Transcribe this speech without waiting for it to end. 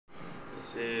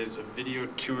This is a video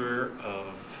tour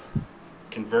of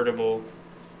convertible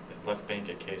at Left Bank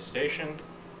at K Station.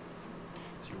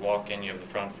 As you walk in, you have the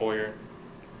front foyer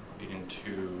leading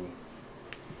to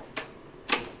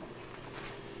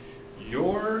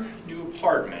your new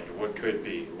apartment, or what could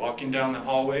be. Walking down the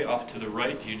hallway off to the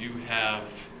right, you do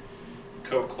have a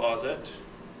coat closet.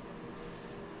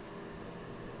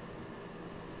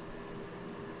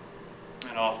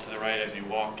 And off to the right as you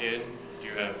walk in, you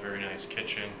do have a very nice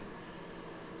kitchen.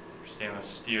 Stainless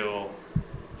steel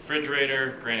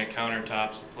refrigerator, granite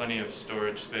countertops, plenty of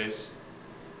storage space.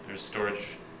 There's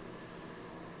storage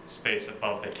space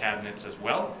above the cabinets as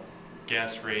well.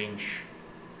 Gas range,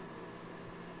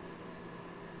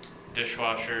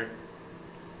 dishwasher,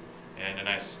 and a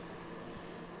nice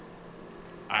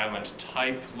island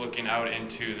type looking out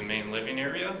into the main living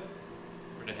area.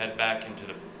 We're to head back into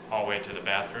the hallway to the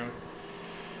bathroom.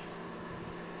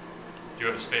 You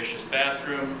have a spacious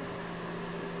bathroom.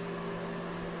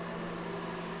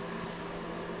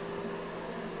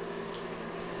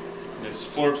 In this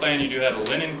floor plan, you do have a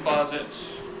linen closet.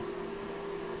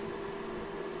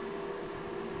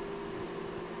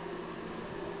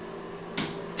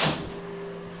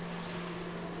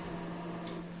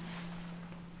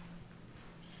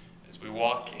 As we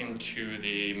walk into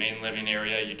the main living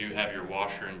area, you do have your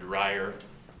washer and dryer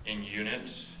in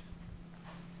unit.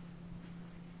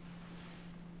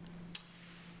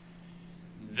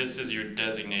 This is your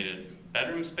designated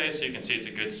bedroom space, so you can see it's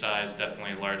a good size,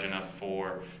 definitely large enough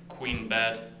for queen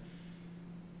bed.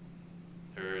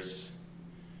 There's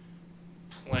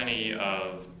plenty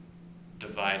of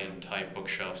dividing type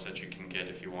bookshelves that you can get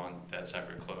if you want that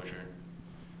separate closure.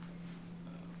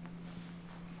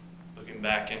 Looking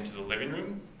back into the living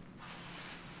room,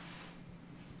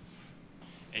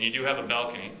 and you do have a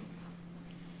balcony.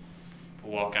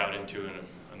 We'll walk out into in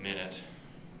a minute.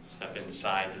 Step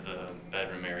inside to the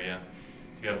bedroom area.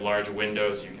 You have large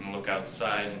windows, you can look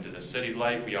outside into the city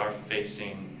light. We are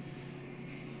facing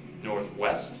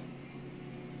northwest.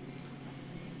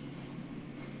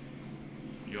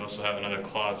 You also have another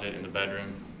closet in the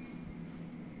bedroom.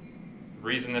 The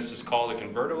reason this is called a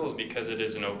convertible is because it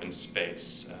is an open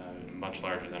space, much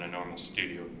larger than a normal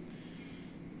studio.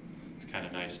 It's kind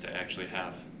of nice to actually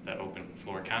have that open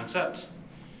floor concept.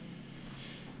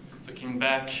 Looking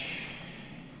back,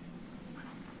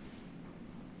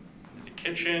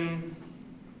 kitchen,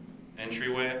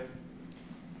 entryway,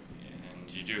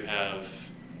 and you do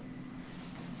have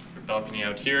your balcony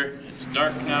out here. It's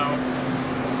dark now.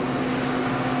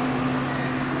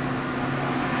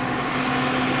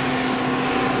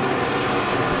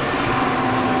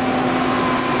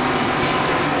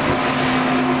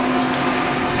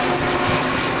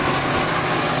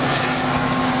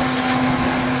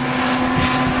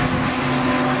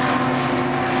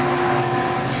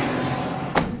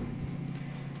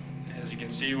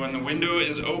 See, when the window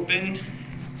is open,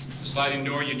 the sliding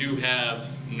door, you do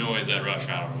have noise at rush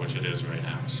hour, which it is right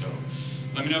now. So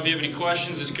let me know if you have any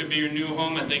questions. This could be your new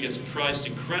home. I think it's priced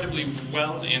incredibly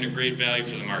well and a great value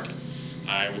for the market.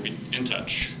 I will be in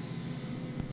touch.